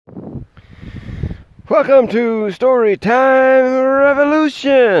Welcome to Storytime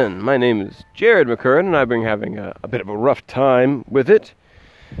Revolution! My name is Jared McCurran, and I've been having a bit of a rough time with it.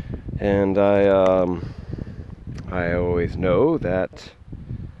 And I always know that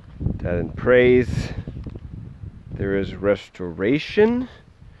in praise there is restoration.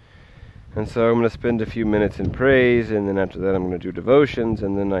 And so I'm going to spend a few minutes in praise, and then after that I'm going to do devotions,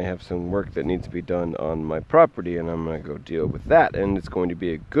 and then I have some work that needs to be done on my property, and I'm going to go deal with that. And it's going to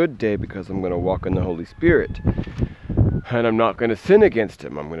be a good day because I'm going to walk in the Holy Spirit. And I'm not going to sin against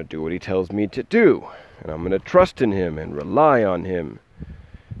Him. I'm going to do what He tells me to do. And I'm going to trust in Him and rely on Him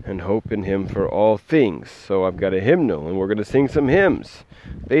and hope in Him for all things. So I've got a hymnal, and we're going to sing some hymns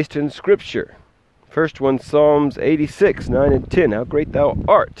based in Scripture. First one, Psalms 86, 9 and 10. How great Thou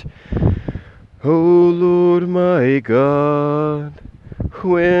art! O Lord my God,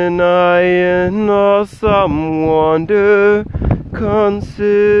 when I in awesome wonder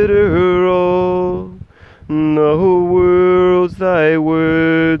consider all the worlds Thy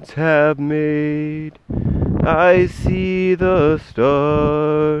words have made, I see the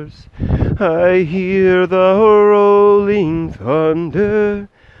stars, I hear the rolling thunder,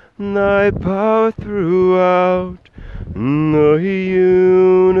 Thy power throughout the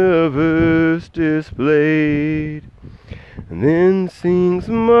universe displayed. And then sings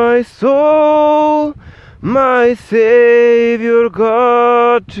my soul, my Savior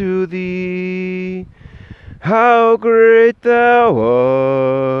God, to Thee. How great Thou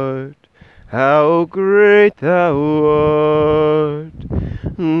art, how great Thou art.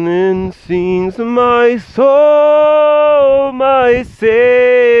 And then sings my soul, my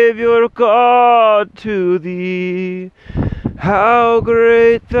Savior God, to Thee. How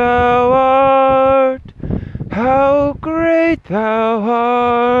great Thou art, how great Thou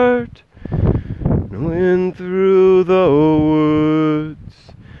art. When through the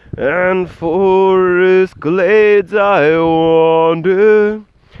woods and forest glades I wander,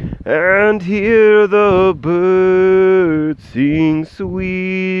 and hear the birds sing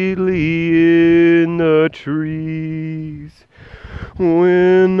sweetly in the trees.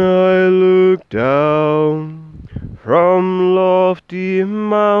 When I look down from lofty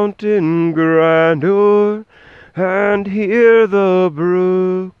mountain grandeur, and hear the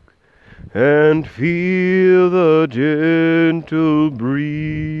brook, and feel the gentle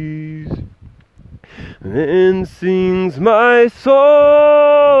breeze, then sings my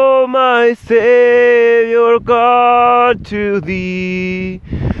soul, my Savior God, to Thee.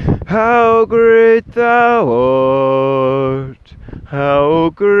 How great Thou art, how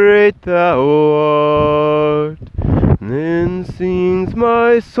great Thou art. Then sings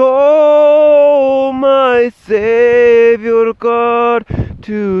my soul, my Savior God,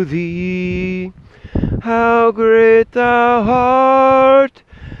 to Thee. How great Thou art,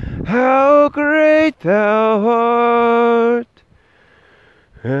 how great Thou art.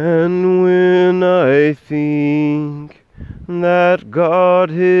 And when I think that God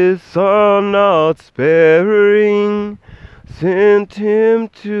His Son not sparing sent Him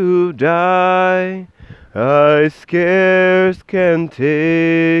to die, I scarce can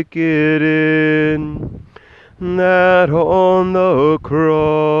take it in, that on the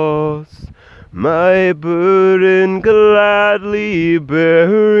cross, my burden gladly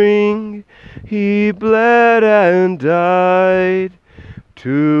bearing, He bled and died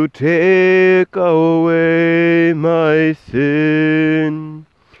to take away my sin.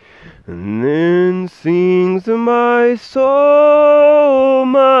 And then sings my soul,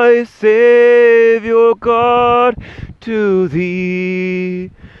 my Savior God, to Thee.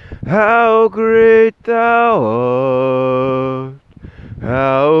 How great Thou art,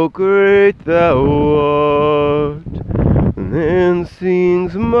 how great Thou art. And then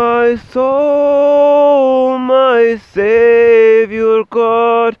sings my soul, my Savior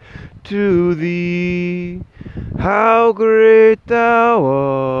God, to Thee. How great Thou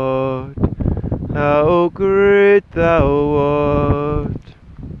art, how great Thou art.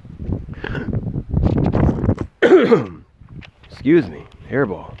 Excuse me,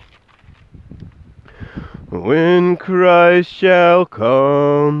 hairball. When Christ shall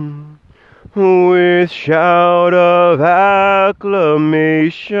come with shout of acclamation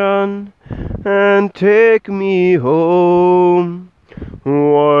and take me home,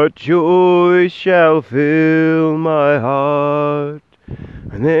 what joy shall fill my heart.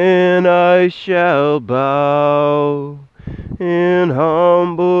 And then I shall bow in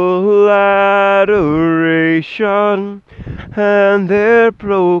humble adoration, and there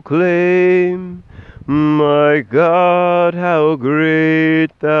proclaim, my God, how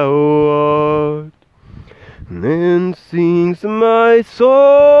great Thou art. Then sings my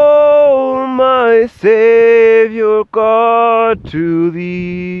soul, my my Savior God, to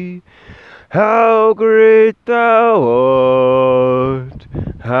thee. How great thou art,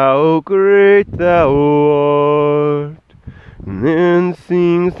 how great thou art. Then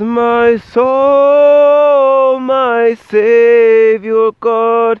sings my soul, my Savior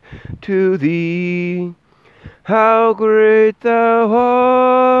God, to thee. How great thou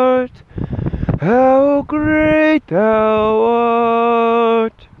art, how great thou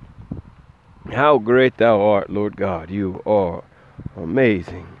art. How great thou art, Lord God. You are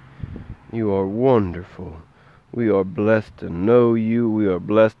amazing. You are wonderful. We are blessed to know you. We are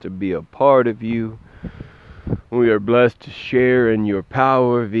blessed to be a part of you. We are blessed to share in your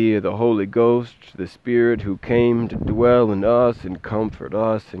power via the Holy Ghost, the Spirit who came to dwell in us and comfort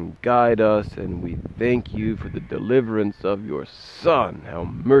us and guide us. And we thank you for the deliverance of your Son. How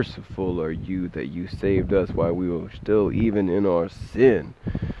merciful are you that you saved us while we were still even in our sin.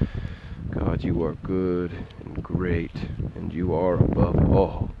 God, you are good and great, and you are above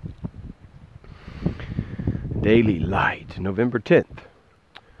all. Daily Light, November 10th.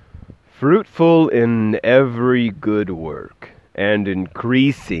 Fruitful in every good work, and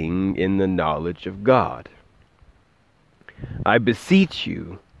increasing in the knowledge of God. I beseech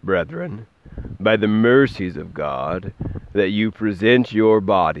you, brethren, by the mercies of God, that you present your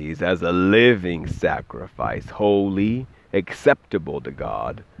bodies as a living sacrifice, holy, acceptable to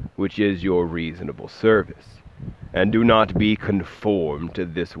God, which is your reasonable service. And do not be conformed to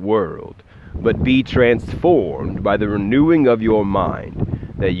this world, but be transformed by the renewing of your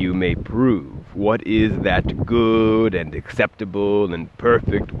mind, that you may prove what is that good and acceptable and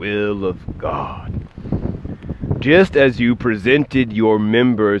perfect will of God. Just as you presented your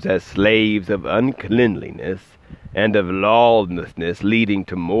members as slaves of uncleanliness and of lawlessness leading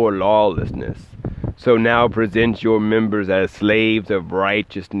to more lawlessness, so now present your members as slaves of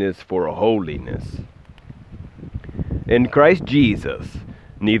righteousness for holiness. In Christ Jesus,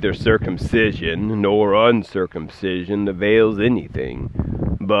 neither circumcision nor uncircumcision avails anything,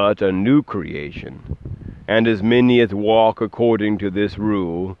 but a new creation. And as many as walk according to this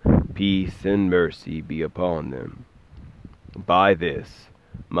rule, peace and mercy be upon them. By this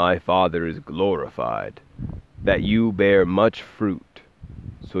my Father is glorified, that you bear much fruit,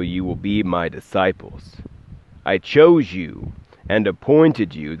 so you will be my disciples. I chose you and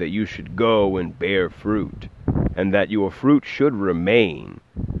appointed you that you should go and bear fruit, and that your fruit should remain,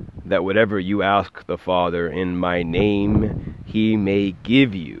 that whatever you ask the Father in my name, he may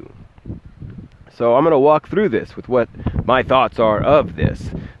give you. So I'm going to walk through this with what my thoughts are of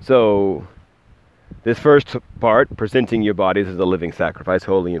this. So this first part, presenting your bodies as a living sacrifice,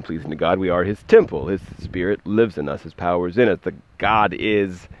 holy and pleasing to God. We are his temple. His Spirit lives in us. His power is in us. The God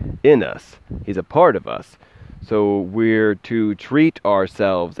is in us. He's a part of us. So we're to treat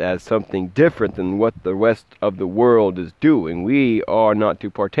ourselves as something different than what the rest of the world is doing. We are not to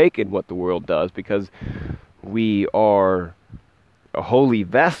partake in what the world does, because we are a holy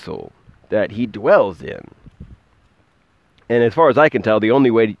vessel that he dwells in. And as far as I can tell, the only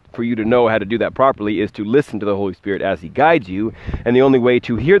way for you to know how to do that properly is to listen to the Holy Spirit as he guides you. And the only way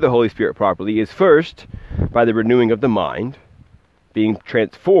to hear the Holy Spirit properly is first by the renewing of the mind, being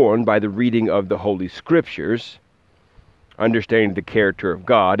transformed by the reading of the Holy Scriptures, understanding the character of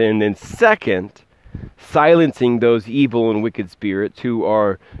God, and then second, silencing those evil and wicked spirits who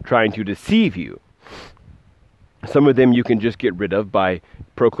are trying to deceive you. Some of them you can just get rid of by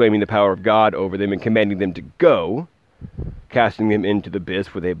proclaiming the power of God over them and commanding them to go, casting them into the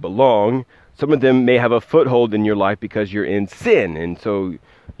abyss where they belong. Some of them may have a foothold in your life because you're in sin, and so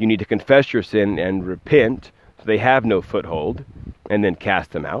you need to confess your sin and repent, so they have no foothold, and then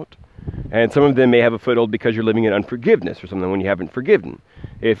cast them out. And some of them may have a foothold because you're living in unforgiveness or something when you haven't forgiven.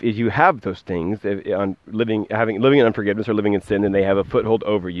 If you have those things, living in unforgiveness or living in sin, then they have a foothold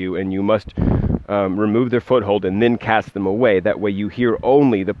over you, and you must remove their foothold and then cast them away. That way you hear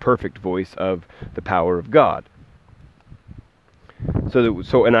only the perfect voice of the power of God.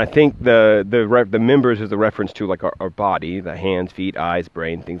 And I think the members is a reference to like our body, the hands, feet, eyes,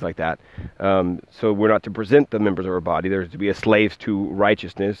 brain, things like that. So we're not to present the members of our body. There's to be a slaves to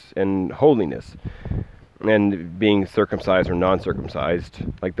righteousness and holiness, and being circumcised or non-circumcised.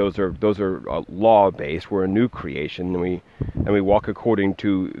 Like those are law based. We're a new creation, and we walk according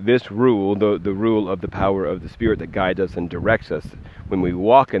to this rule, the rule of the power of the Spirit that guides us and directs us. When we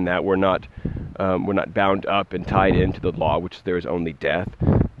walk in that, we're not bound up and tied into the law, which there is only death.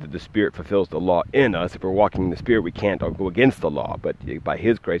 The Spirit fulfills the law in us. If we're walking in the Spirit, we can't go against the law, but by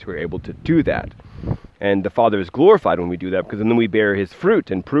his grace we're able to do that. And the Father is glorified when we do that, because then we bear his fruit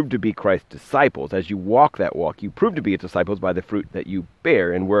and prove to be Christ's disciples. As you walk that walk, you prove to be his disciples by the fruit that you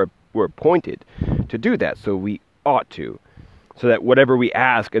bear, and we're appointed to do that. So we ought to. So that whatever we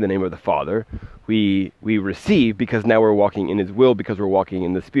ask in the name of the Father, we receive, because now we're walking in his will, because we're walking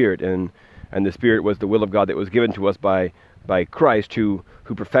in the Spirit. And the Spirit was the will of God that was given to us by Christ, who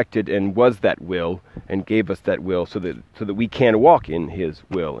perfected and was that will and gave us that will so that we can walk in his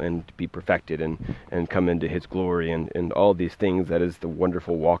will and be perfected and come into his glory and all these things. That is the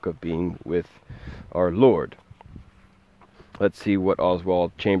wonderful walk of being with our Lord. Let's see what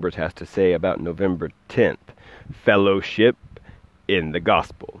Oswald Chambers has to say about November 10th. Fellowship in the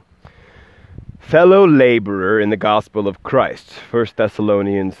gospel. Fellow laborer in the gospel of Christ. 1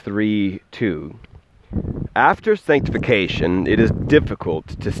 Thessalonians 3:2. After sanctification, it is difficult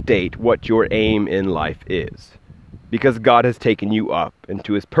to state what your aim in life is, because God has taken you up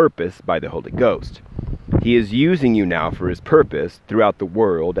into his purpose by the Holy Ghost. He is using you now for his purpose throughout the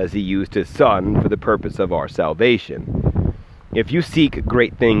world, as he used his Son for the purpose of our salvation. If you seek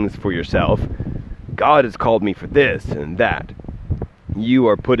great things for yourself, God has called me for this and that, you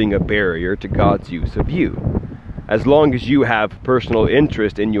are putting a barrier to God's use of you. As long as you have personal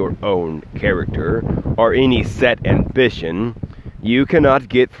interest in your own character or any set ambition, you cannot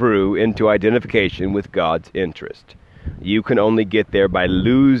get through into identification with God's interest. You can only get there by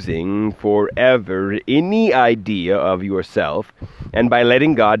losing forever any idea of yourself and by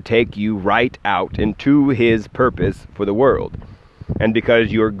letting God take you right out into his purpose for the world. And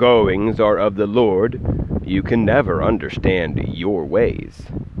because your goings are of the Lord, you can never understand your ways.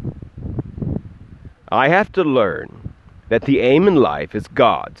 I have to learn that the aim in life is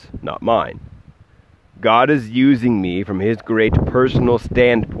God's, not mine. God is using me from his great personal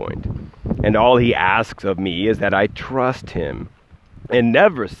standpoint, and all he asks of me is that I trust him and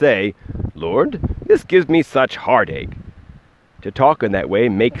never say, "Lord, this gives me such heartache." To talk in that way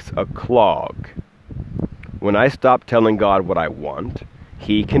makes a clog. When I stop telling God what I want,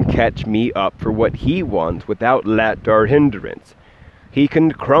 he can catch me up for what he wants without let or hindrance. He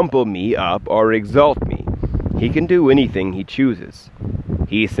can crumple me up or exalt me. He can do anything he chooses.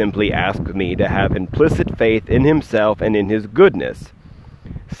 He simply asks me to have implicit faith in himself and in his goodness.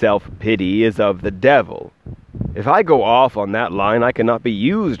 Self-pity is of the devil. If I go off on that line, I cannot be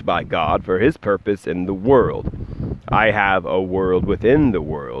used by God for his purpose in the world. I have a world within the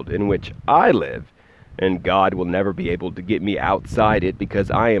world in which I live, and God will never be able to get me outside it because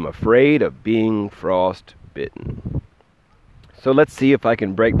I am afraid of being frostbitten. So let's see if I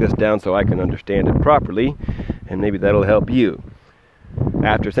can break this down so I can understand it properly, and maybe that'll help you.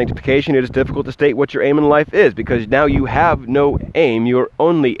 After sanctification, it is difficult to state what your aim in life is, because now you have no aim. Your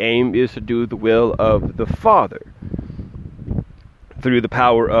only aim is to do the will of the Father through the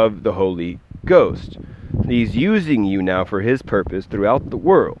power of the Holy Ghost. He's using you now for his purpose throughout the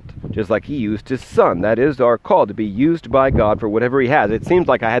world, just like he used his Son. That is our call, to be used by God for whatever he has. It seems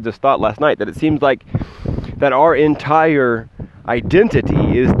like I had this thought last night, that it seems like that our entire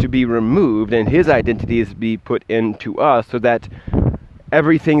identity is to be removed and his identity is to be put into us, so that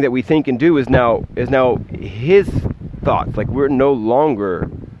everything that we think and do is now his thoughts. Like, we're no longer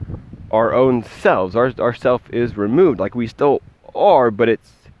our own selves. Our self is removed. Like, we still are, but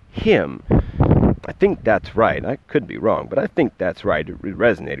it's him. I think that's right. I could be wrong, but I think that's right. It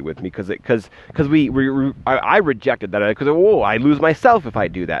resonated with me because I rejected that, because I lose myself if I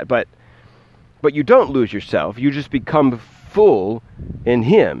do that. But you don't lose yourself. You just become full in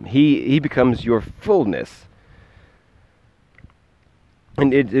him. He becomes your fullness.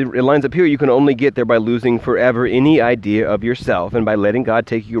 And it lines up here. You can only get there by losing forever any idea of yourself and by letting God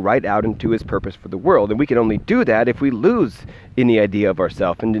take you right out into his purpose for the world. And we can only do that if we lose any idea of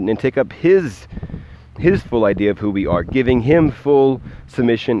ourselves and take up his full idea of who we are, giving him full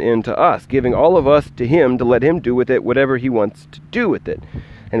submission into us, giving all of us to him to let him do with it whatever he wants to do with it.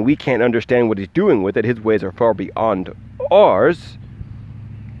 And we can't understand what he's doing with it. His ways are far beyond ours.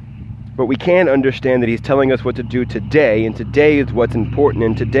 But we can understand that he's telling us what to do today, and today is what's important,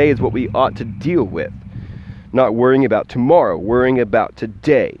 and today is what we ought to deal with. Not worrying about tomorrow, worrying about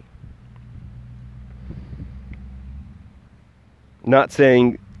today. Not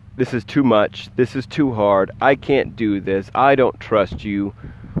saying, this is too much, this is too hard, I can't do this, I don't trust you,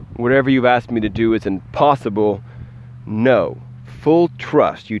 whatever you've asked me to do is impossible. No. Full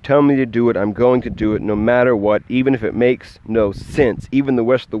trust. You tell me to do it, I'm going to do it no matter what, even if it makes no sense. Even the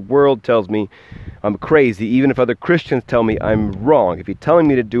rest of the world tells me I'm crazy, even if other Christians tell me I'm wrong. If he's telling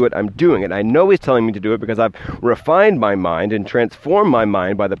me to do it, I'm doing it. I know he's telling me to do it because I've refined my mind and transformed my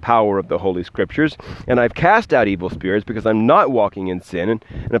mind by the power of the Holy Scriptures, and I've cast out evil spirits because I'm not walking in sin, and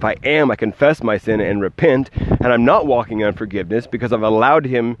if I am, I confess my sin and repent, and I'm not walking in unforgiveness because I've allowed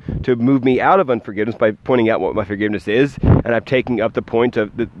him to move me out of unforgiveness by pointing out what my forgiveness is, and I'm taking up the point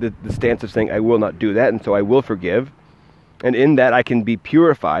of the stance of saying I will not do that, and so I will forgive. And in that, I can be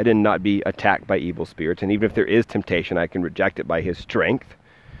purified and not be attacked by evil spirits. And even if there is temptation, I can reject it by his strength.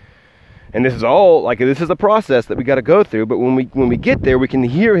 And this is a process that we got to go through. But when we get there, we can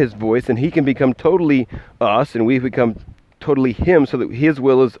hear his voice, and he can become totally us, and we become totally him, so that his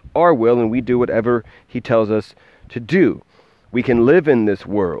will is our will, and we do whatever he tells us to do. We can live in this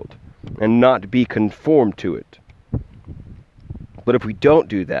world and not be conformed to it. But if we don't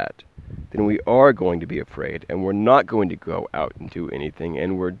do that, then we are going to be afraid, and we're not going to go out and do anything,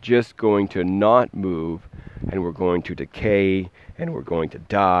 and we're just going to not move, and we're going to decay, and we're going to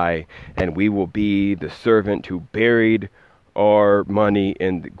die, and we will be the servant who buried our money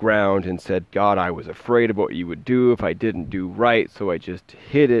in the ground and said, God, I was afraid of what you would do if I didn't do right, so I just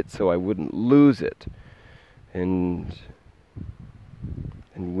hid it so I wouldn't lose it. And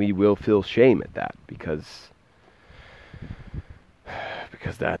we will feel shame at that, because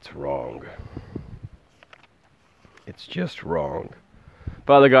that's wrong. It's just wrong.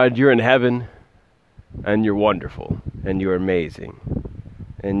 Father God, you're in heaven, and you're wonderful, and you're amazing,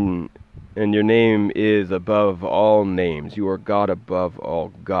 and your name is above all names. You are God above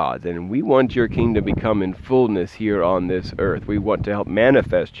all gods, and we want your kingdom to become in fullness here on this earth. We want to help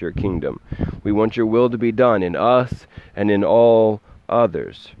manifest your kingdom. We want your will to be done in us and in all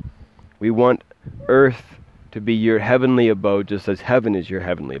others. We want earth to be your heavenly abode, just as heaven is your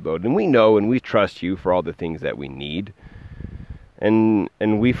heavenly abode. And we know and we trust you for all the things that we need. And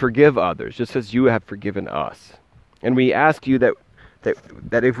we forgive others, just as you have forgiven us. And we ask you that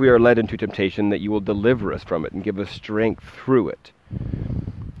if we are led into temptation, that you will deliver us from it and give us strength through it.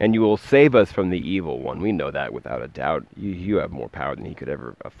 And you will save us from the evil one. We know that without a doubt. You have more power than he could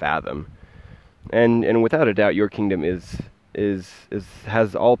ever fathom. And without a doubt, your kingdom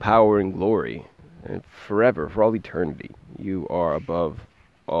has all power and glory. And forever, for all eternity, you are above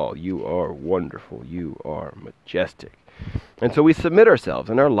all. You are wonderful. You are majestic. And so we submit ourselves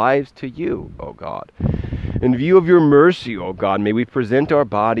and our lives to you, O God. In view of your mercy, O God, may we present our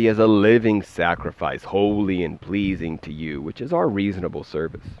body as a living sacrifice, holy and pleasing to you, which is our reasonable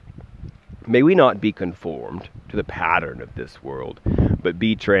service. May we not be conformed to the pattern of this world, but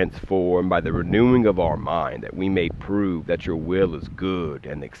be transformed by the renewing of our mind, that we may prove that your will is good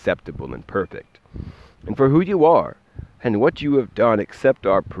and acceptable and perfect. And for who you are, and what you have done, accept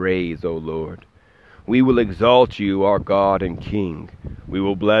our praise, O Lord. We will exalt you, our God and King. We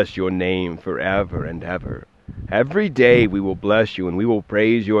will bless your name forever and ever. Every day we will bless you, and we will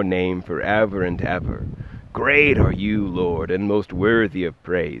praise your name forever and ever. Great are you, Lord, and most worthy of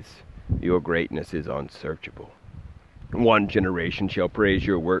praise. Your greatness is unsearchable. One generation shall praise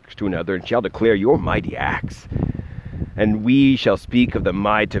your works to another, and shall declare your mighty acts. And we shall speak of the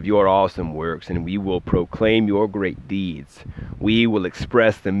might of your awesome works, and we will proclaim your great deeds. We will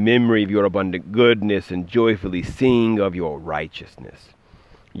express the memory of your abundant goodness, and joyfully sing of your righteousness.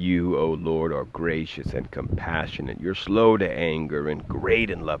 You, O Lord, are gracious and compassionate. You're slow to anger and great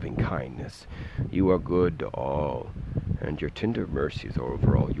in loving kindness. You are good to all, and your tender mercies are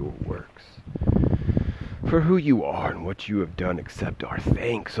over all your works. For who you are and what you have done, accept our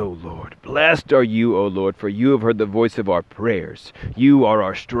thanks, O Lord. Blessed are you, O Lord, for you have heard the voice of our prayers. You are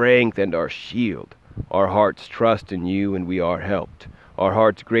our strength and our shield. Our hearts trust in you, and we are helped. Our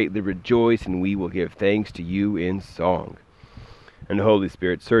hearts greatly rejoice, and we will give thanks to you in song. And Holy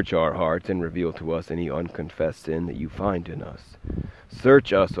Spirit, search our hearts and reveal to us any unconfessed sin that you find in us.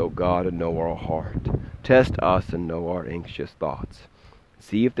 Search us, O God, and know our heart. Test us and know our anxious thoughts.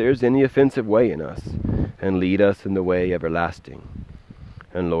 See if there is any offensive way in us, and lead us in the way everlasting.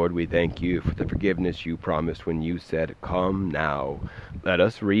 And Lord, we thank you for the forgiveness you promised when you said, "Come now, let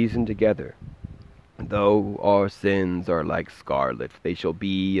us reason together. Though our sins are like scarlet, they shall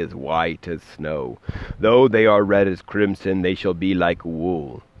be as white as snow. Though they are red as crimson, they shall be like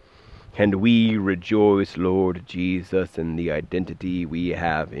wool." And we rejoice, Lord Jesus, in the identity we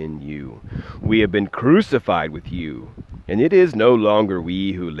have in you. We have been crucified with you, and it is no longer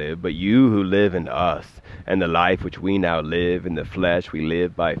we who live, but you who live in us. And the life which we now live in the flesh, we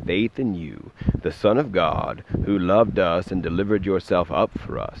live by faith in you, the Son of God, who loved us and delivered yourself up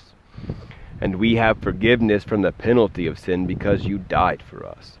for us. And we have forgiveness from the penalty of sin because you died for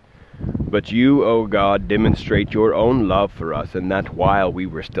us. But you, O God, demonstrate your own love for us, and that while we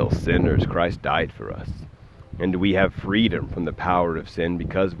were still sinners, Christ died for us. And we have freedom from the power of sin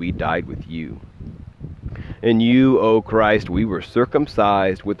because we died with you. In you, O Christ, we were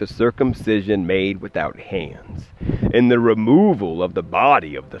circumcised with a circumcision made without hands, in the removal of the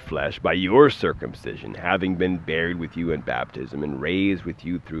body of the flesh by your circumcision, having been buried with you in baptism and raised with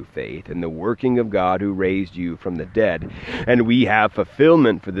you through faith in the working of God who raised you from the dead. And we have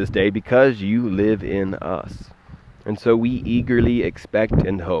fulfillment for this day because you live in us. And so we eagerly expect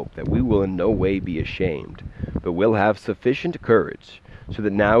and hope that we will in no way be ashamed, but will have sufficient courage, so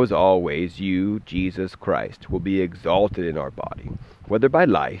that now as always you, Jesus Christ, will be exalted in our body, whether by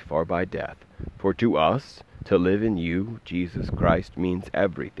life or by death. For to us, to live in you, Jesus Christ, means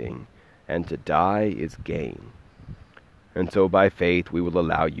everything, and to die is gain. And so by faith we will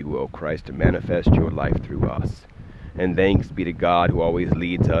allow you, O Christ, to manifest your life through us. And thanks be to God who always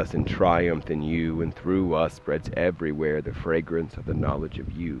leads us in triumph in you, and through us spreads everywhere the fragrance of the knowledge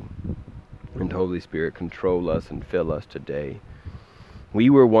of you. And Holy Spirit, control us and fill us today. We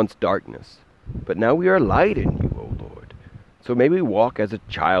were once darkness, but now we are light in you, O Lord. So may we walk as a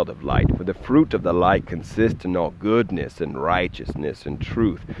child of light, for the fruit of the light consists in all goodness and righteousness and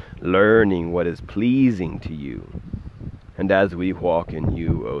truth, learning what is pleasing to you. And as we walk in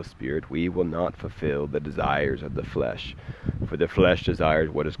you, O Spirit, we will not fulfill the desires of the flesh. For the flesh desires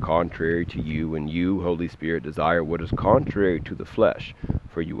what is contrary to you, and you, Holy Spirit, desire what is contrary to the flesh,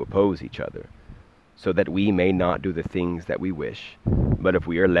 for you oppose each other, so that we may not do the things that we wish. But if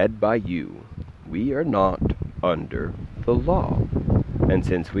we are led by you, we are not under the law. And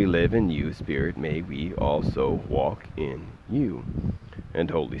since we live in you, Spirit, may we also walk in you. And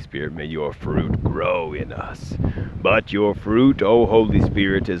Holy Spirit, may your fruit grow in us. But your fruit, O Holy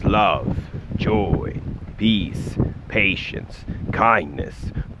Spirit, is love, joy, peace, patience,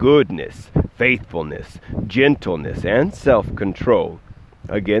 kindness, goodness, faithfulness, gentleness, and self-control.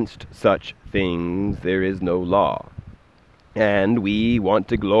 Against such things there is no law. And we want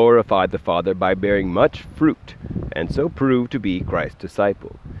to glorify the Father by bearing much fruit, and so prove to be Christ's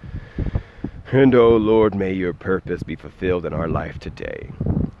disciple. And, O Lord, may your purpose be fulfilled in our life today,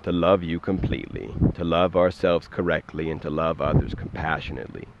 to love you completely, to love ourselves correctly, and to love others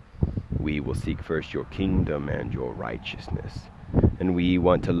compassionately. We will seek first your kingdom and your righteousness. And we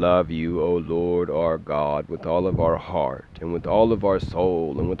want to love you, O Lord, our God, with all of our heart, and with all of our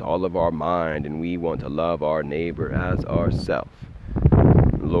soul, and with all of our mind, and we want to love our neighbor as ourself.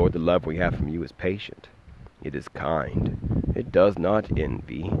 Lord, the love we have from you is patient. It is kind. It does not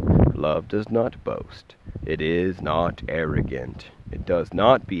envy. Love does not boast. It is not arrogant. It does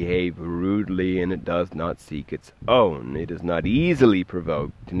not behave rudely, and it does not seek its own. It is not easily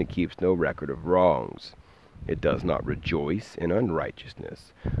provoked, and it keeps no record of wrongs. It does not rejoice in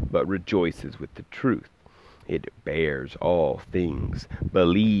unrighteousness, but rejoices with the truth. It bears all things,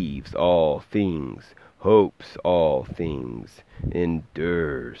 believes all things, hopes all things,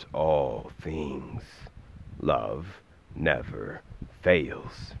 endures all things. Love never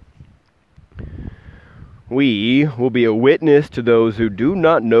fails. We will be a witness to those who do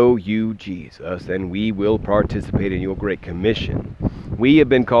not know you, Jesus, and we will participate in your great commission. We have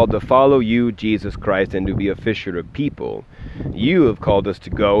been called to follow you, Jesus Christ, and to be a fisher of people. You have called us to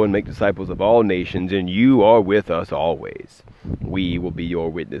go and make disciples of all nations, and you are with us always. We will be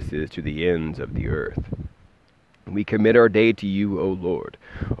your witnesses to the ends of the earth. We commit our day to you, O Lord.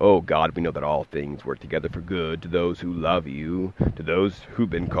 O God, we know that all things work together for good to those who love you, to those who've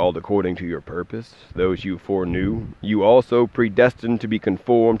been called according to your purpose, those you foreknew. You also predestined to be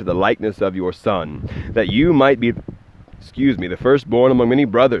conformed to the likeness of your Son, that you might be the firstborn among many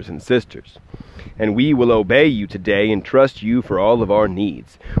brothers and sisters. And we will obey you today and trust you for all of our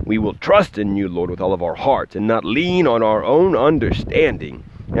needs. We will trust in you, Lord, with all of our hearts, and not lean on our own understanding.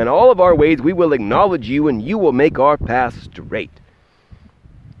 In all of our ways we will acknowledge you, and you will make our paths straight.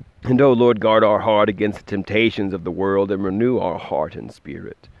 And, O Lord, guard our heart against the temptations of the world, and renew our heart and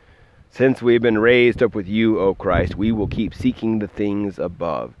spirit. Since we have been raised up with you, O Christ, we will keep seeking the things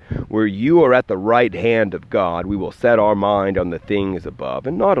above. Where you are at the right hand of God, we will set our mind on the things above,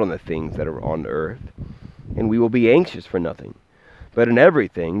 and not on the things that are on earth. And we will be anxious for nothing, but in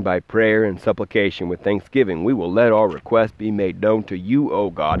everything, by prayer and supplication with thanksgiving, we will let our requests be made known to you, O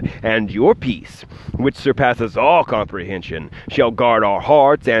God, and your peace, which surpasses all comprehension, shall guard our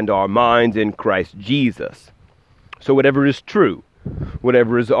hearts and our minds in Christ Jesus. So whatever is true,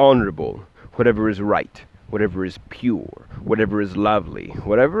 whatever is honorable, whatever is right, whatever is pure, whatever is lovely,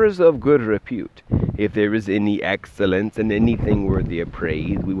 whatever is of good repute, if there is any excellence and anything worthy of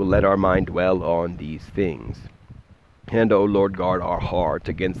praise, we will let our mind dwell on these things. And, O Lord, guard our hearts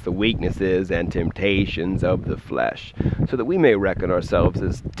against the weaknesses and temptations of the flesh, so that we may reckon ourselves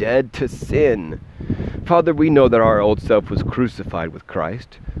as dead to sin. Father, we know that our old self was crucified with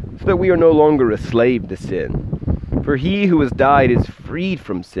Christ, so that we are no longer a slave to sin. For he who has died is freed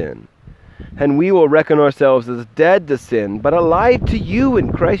from sin. And we will reckon ourselves as dead to sin, but alive to you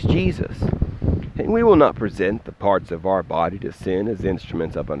in Christ Jesus. And we will not present the parts of our body to sin as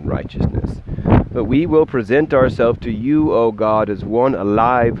instruments of unrighteousness, but we will present ourselves to you, O God, as one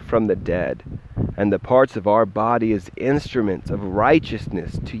alive from the dead, and the parts of our body as instruments of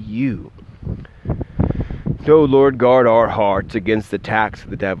righteousness to you. O Lord, guard our hearts against the attacks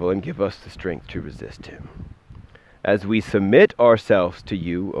of the devil, and give us the strength to resist him. As we submit ourselves to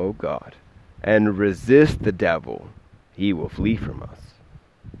you, O God, and resist the devil, he will flee from us.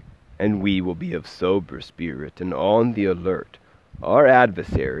 And we will be of sober spirit and on the alert. Our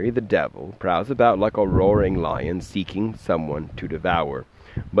adversary, the devil, prowls about like a roaring lion, seeking someone to devour.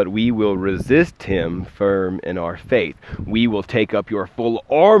 But we will resist him firm in our faith. We will take up your full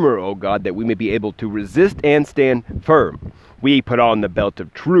armor, O God, that we may be able to resist and stand firm. We put on the belt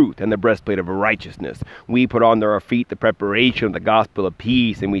of truth and the breastplate of righteousness. We put on our feet the preparation of the gospel of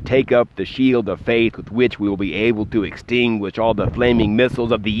peace, and we take up the shield of faith with which we will be able to extinguish all the flaming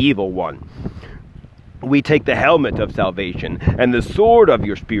missiles of the evil one. We take the helmet of salvation and the sword of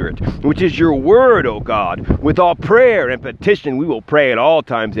your Spirit, which is your word, O God. With all prayer and petition, we will pray at all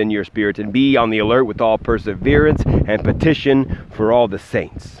times in your Spirit, and be on the alert with all perseverance and petition for all the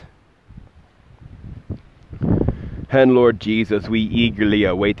saints. And Lord Jesus, we eagerly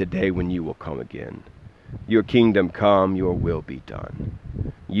await the day when you will come again. Your kingdom come, your will be done.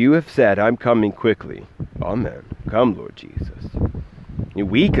 You have said, I'm coming quickly. Amen. Come, Lord Jesus.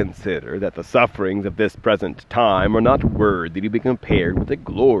 We consider that the sufferings of this present time are not worthy to be compared with the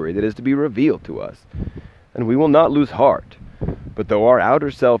glory that is to be revealed to us. And we will not lose heart. But though our outer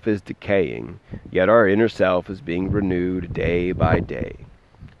self is decaying, yet our inner self is being renewed day by day.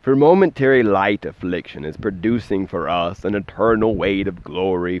 For momentary light affliction is producing for us an eternal weight of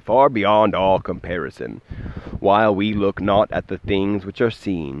glory far beyond all comparison, while we look not at the things which are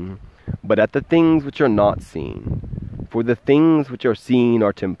seen, but at the things which are not seen. For the things which are seen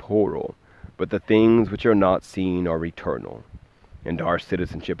are temporal, but the things which are not seen are eternal. And our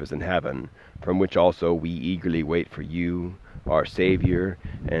citizenship is in heaven, from which also we eagerly wait for you, our Savior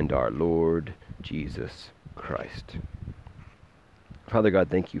and our Lord Jesus Christ. Father God,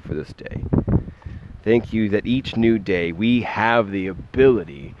 thank you for this day. Thank you that each new day we have the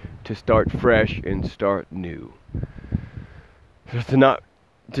ability to start fresh and start new.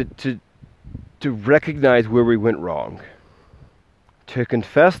 To recognize where we went wrong, to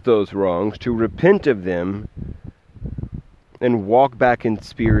confess those wrongs, to repent of them, and walk back in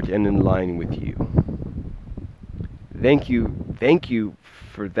spirit and in line with you. Thank you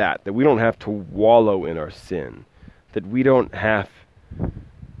for that we don't have to wallow in our sin, that we don't have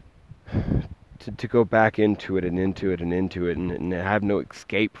to go back into it and have no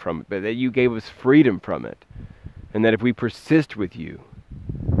escape from it, but that you gave us freedom from it, and that if we persist with you,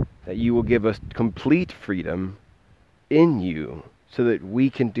 that you will give us complete freedom in you, so that we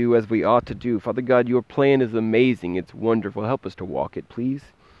can do as we ought to do. Father God, your plan is amazing. It's wonderful. Help us to walk it, please.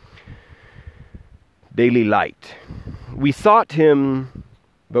 Daily light. We sought him,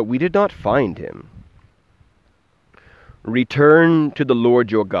 but we did not find him. Return to the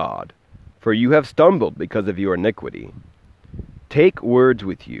Lord your God, for you have stumbled because of your iniquity. Take words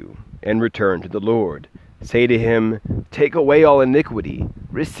with you, and return to the Lord. Say to him, take away all iniquity.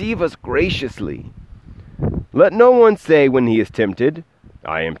 Receive us graciously. Let no one say when he is tempted,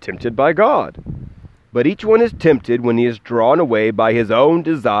 I am tempted by God. But each one is tempted when he is drawn away by his own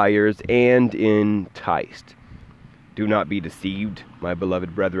desires and enticed. Do not be deceived, my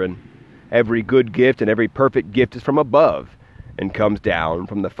beloved brethren. Every good gift and every perfect gift is from above, and comes down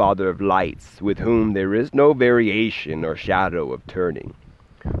from the Father of lights, with whom there is no variation or shadow of turning.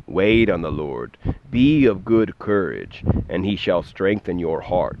 Wait on the Lord. Be of good courage, and he shall strengthen your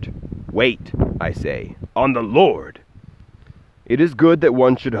heart. Wait, I say, on the Lord. It is good that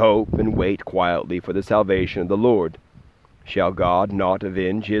one should hope and wait quietly for the salvation of the Lord. Shall God not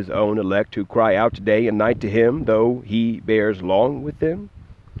avenge his own elect who cry out day and night to him, though he bears long with them?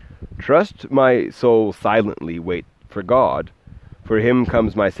 Trust my soul silently, wait for God. For him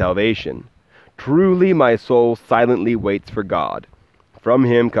comes my salvation. Truly my soul silently waits for God. From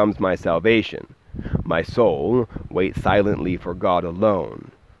him comes my salvation. My soul waits silently for God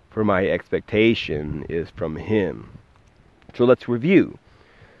alone, for my expectation is from him. So let's review.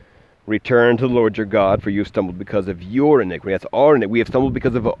 Return to the Lord your God, for you have stumbled because of your iniquity. That's our iniquity. We have stumbled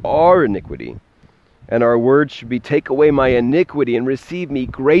because of our iniquity. And our words should be, take away my iniquity and receive me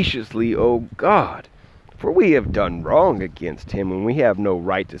graciously, O God. For we have done wrong against him, and we have no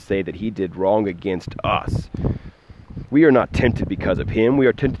right to say that he did wrong against us. We are not tempted because of him. We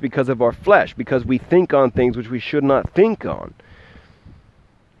are tempted because of our flesh, because we think on things which we should not think on.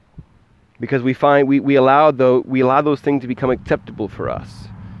 Because we allow those things to become acceptable for us.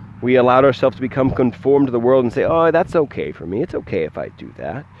 We allowed ourselves to become conformed to the world and say, oh, that's okay for me. It's okay if I do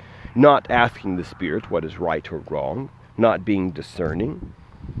that. Not asking the Spirit what is right or wrong. Not being discerning.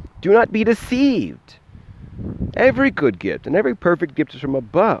 Do not be deceived. Every good gift and every perfect gift is from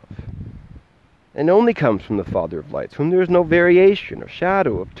above, and only comes from the Father of lights, whom there is no variation or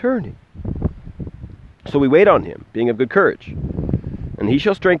shadow of turning. So we wait on him, being of good courage, and he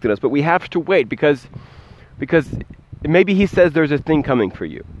shall strengthen us. But we have to wait because maybe he says there's a thing coming for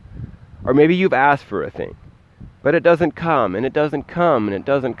you, or maybe you've asked for a thing, but it doesn't come, and it doesn't come, and it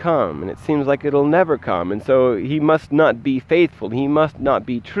doesn't come, and it seems like it'll never come, and so he must not be faithful, he must not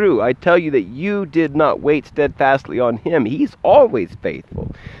be true. I tell you that you did not wait steadfastly on him. He's always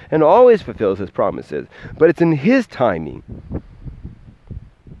faithful, and always fulfills his promises, but it's in his timing.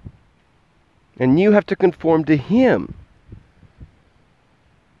 And you have to conform to him.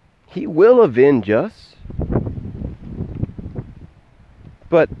 He will avenge us,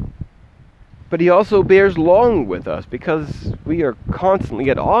 but he also bears long with us, because we are constantly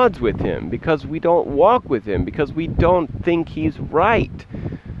at odds with him, because we don't walk with him, because we don't think he's right.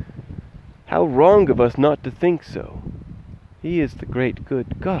 How wrong of us not to think so. He is the great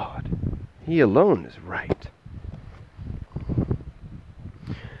good God. He alone is right.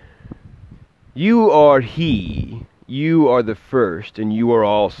 You are he, you are the first, and you are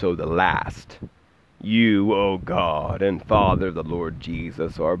also the last. You, O God and Father of the Lord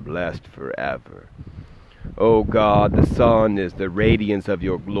Jesus, are blessed forever. O God, the Son is the radiance of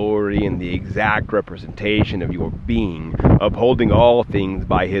your glory and the exact representation of your being, upholding all things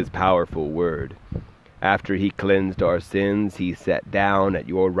by his powerful word. After he cleansed our sins, he sat down at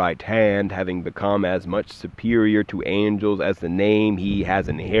your right hand, having become as much superior to angels as the name he has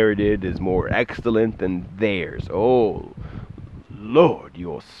inherited is more excellent than theirs. O Lord,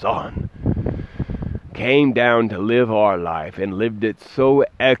 your Son came down to live our life, and lived it so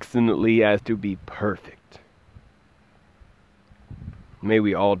excellently as to be perfect. May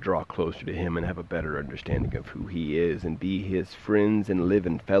we all draw closer to him and have a better understanding of who he is, and be his friends and live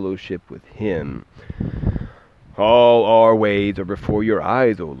in fellowship with him. All our ways are before your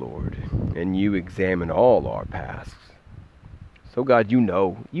eyes, O Lord, and you examine all our paths. So God, you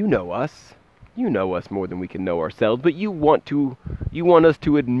know us. You know us more than we can know ourselves, but you want us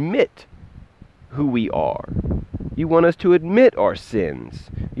to admit who we are. You want us to admit our sins.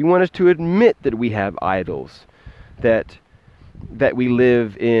 You want us to admit that we have idols, that we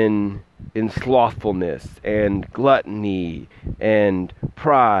live in slothfulness and gluttony and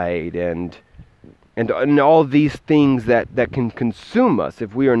pride and all these things that can consume us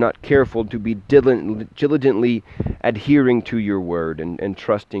if we are not careful to be diligently adhering to your word and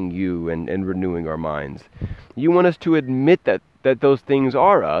trusting you and renewing our minds. You want us to admit that those things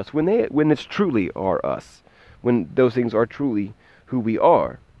are us when it's truly are us, when those things are truly who we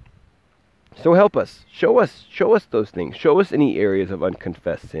are. So help us, show us those things. Show us any areas of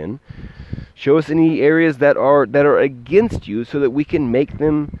unconfessed sin. Show us any areas that are against you, so that we can make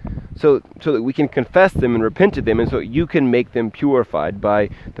them, so that we can confess them and repent of them, and so you can make them purified by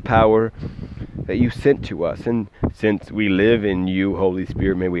the power that you sent to us. And since we live in you, Holy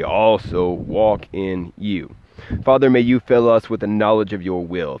Spirit, may we also walk in you. Father, may you fill us with the knowledge of your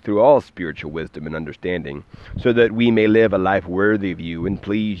will through all spiritual wisdom and understanding, so that we may live a life worthy of you and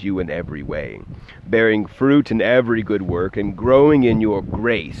please you in every way, bearing fruit in every good work and growing in your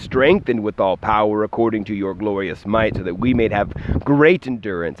grace, strengthened with all power according to your glorious might, so that we may have great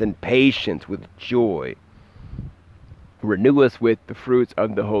endurance and patience with joy. Renew us with the fruits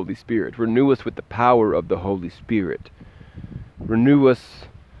of the Holy Spirit. Renew us with the power of the Holy Spirit. Renew us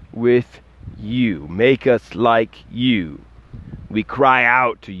with you. Make us like you. We cry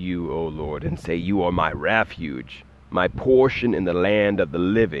out to you, O Lord, and say, you are my refuge, my portion in the land of the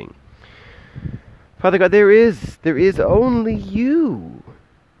living. Father God, there is only you.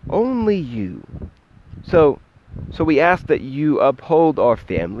 Only you. So we ask that you uphold our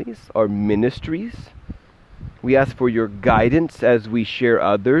families, our ministries. We ask for your guidance as we share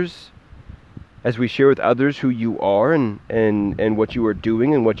with others who you are and what you are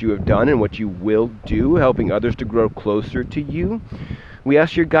doing and what you have done and what you will do, helping others to grow closer to you. We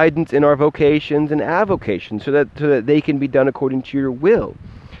ask your guidance in our vocations and avocations, so that they can be done according to your will.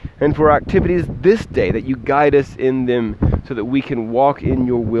 And for our activities this day, that you guide us in them so that we can walk in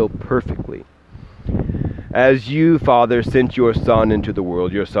your will perfectly. As you, Father, sent your Son into the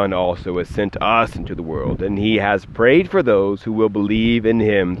world, your Son also has sent us into the world, and he has prayed for those who will believe in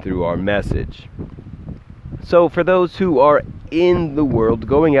him through our message. So for those who are in the world,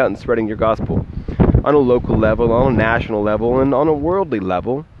 going out and spreading your gospel on a local level, on a national level, and on a worldly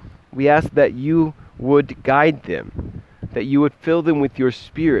level, we ask that you would guide them, that you would fill them with your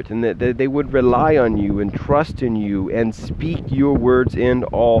Spirit, and that they would rely on you and trust in you and speak your words in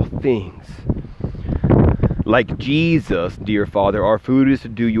all things. Like Jesus, dear Father, our food is to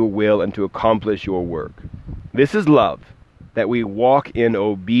do your will and to accomplish your work. This is love, that we walk in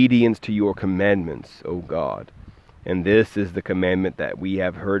obedience to your commandments, O God. And this is the commandment that we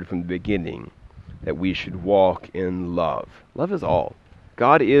have heard from the beginning, that we should walk in love. Love is all.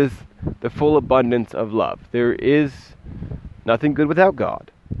 God is the full abundance of love. There is nothing good without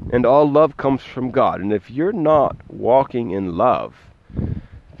God, and all love comes from God. And if you're not walking in love,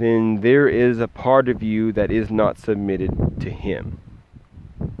 then there is a part of you that is not submitted to him.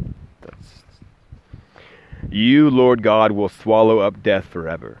 You, Lord God, will swallow up death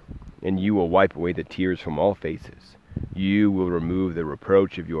forever, and you will wipe away the tears from all faces. You will remove the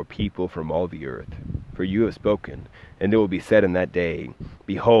reproach of your people from all the earth. For you have spoken, and it will be said in that day,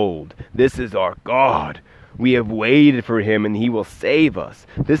 Behold, this is our God. We have waited for him, and he will save us.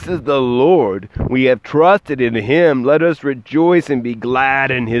 This is the Lord. We have trusted in him. Let us rejoice and be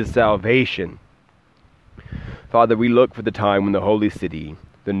glad in his salvation. Father, we look for the time when the holy city,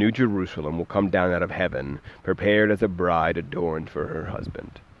 the New Jerusalem, will come down out of heaven, prepared as a bride adorned for her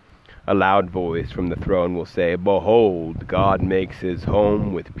husband. A loud voice from the throne will say, Behold, God makes his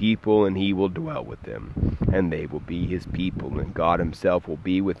home with people, and he will dwell with them. And they will be his people, and God himself will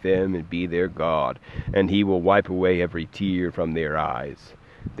be with them and be their God. And he will wipe away every tear from their eyes.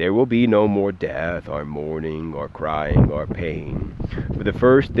 There will be no more death, or mourning, or crying, or pain. For the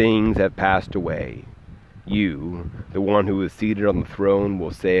first things have passed away. You, the one who is seated on the throne,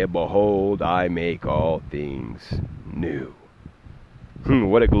 will say, Behold, I make all things new.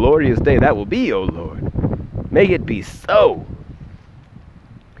 What a glorious day that will be, O Lord. May it be so.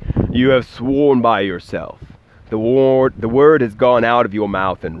 You have sworn by yourself. The word has gone out of your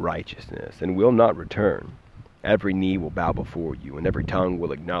mouth in righteousness, and will not return. Every knee will bow before you, and every tongue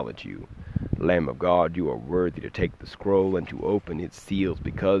will acknowledge you. Lamb of God, you are worthy to take the scroll and to open its seals,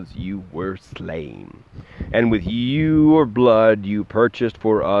 because you were slain. And with your blood you purchased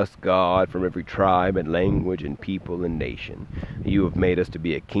for us, God, from every tribe and language and people and nation. You have made us to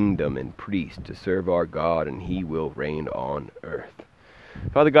be a kingdom and priests to serve our God, and he will reign on earth.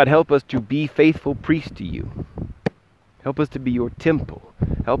 Father God, help us to be faithful priests to you. Help us to be your temple.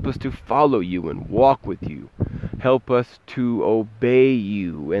 Help us to follow you and walk with you. Help us to obey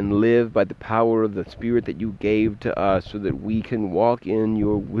you and live by the power of the Spirit that you gave to us, so that we can walk in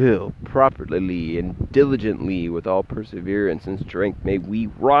your will properly and diligently with all perseverance and strength. May we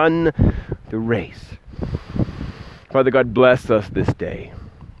run the race. Father God, bless us this day.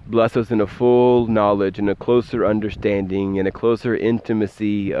 Bless us in a full knowledge and a closer understanding and a closer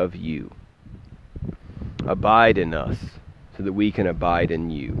intimacy of you. Abide in us, so that we can abide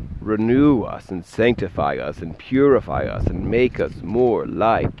in you. Renew us and sanctify us and purify us and make us more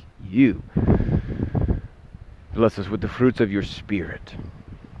like you. Bless us with the fruits of your Spirit.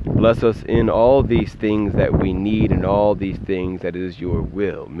 Bless us in all these things that we need and all these things that is your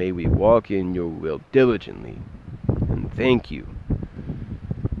will. May we walk in your will diligently. And thank you.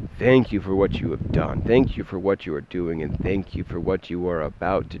 Thank you for what you have done. Thank you for what you are doing, and thank you for what you are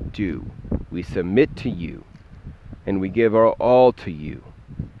about to do. We submit to you, and we give our all to you,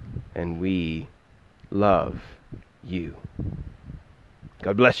 and we love you.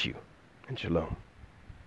 God bless you, and shalom.